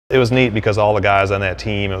It was neat because all the guys on that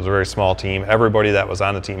team, it was a very small team, everybody that was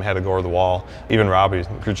on the team had to go over the wall. Even Robbie,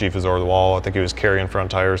 crew chief, was over the wall. I think he was carrying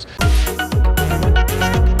front tires.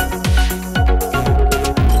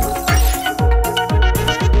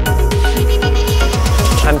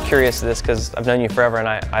 I'm curious to this because I've known you forever and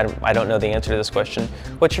I don't know the answer to this question.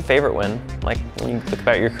 What's your favorite win, like when you look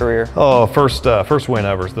about your career? Oh, first win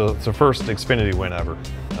ever. It's the first Xfinity win ever.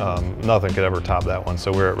 Nothing could ever top that one.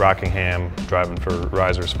 So we're at Rockingham driving for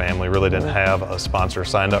Riser's family. Really didn't have a sponsor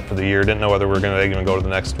signed up for the year. Didn't know whether we were going to even go to the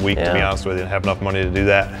next week, to be honest with you. Didn't have enough money to do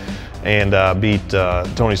that. And beat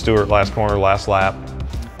Tony Stewart last corner, last lap.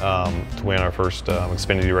 To win our first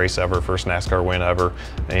Xfinity race ever, first NASCAR win ever,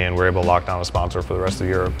 and we're able to lock down a sponsor for the rest of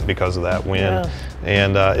the year because of that win. Yeah.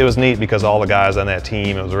 And it was neat because all the guys on that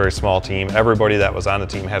team, it was a very small team, everybody that was on the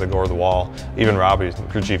team had to go over the wall. Even Robbie,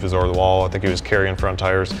 crew chief, was over the wall. I think he was carrying front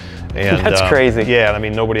tires. And that's crazy. Yeah, I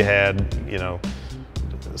mean, nobody had, you know,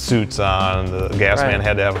 suits on. The gas man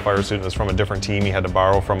had to have a fire suit. It was from a different team. He had to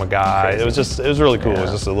borrow from a guy. It was really cool. It was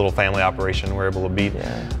just a little family operation. We were able to beat,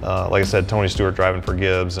 like I said, Tony Stewart driving for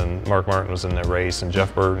Gibbs, and Mark Martin was in that race, and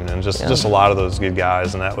Jeff Burton, and just a lot of those good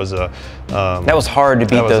guys. And that was a that was hard to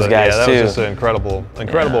beat those guys that too. was just an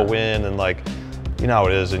incredible win. And like, you know how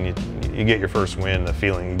it is, and you get your first win, the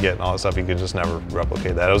feeling you get and all that stuff, you could just never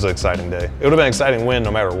replicate that. It was an exciting day. It would have been an exciting win no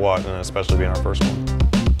matter what, and especially being our first one.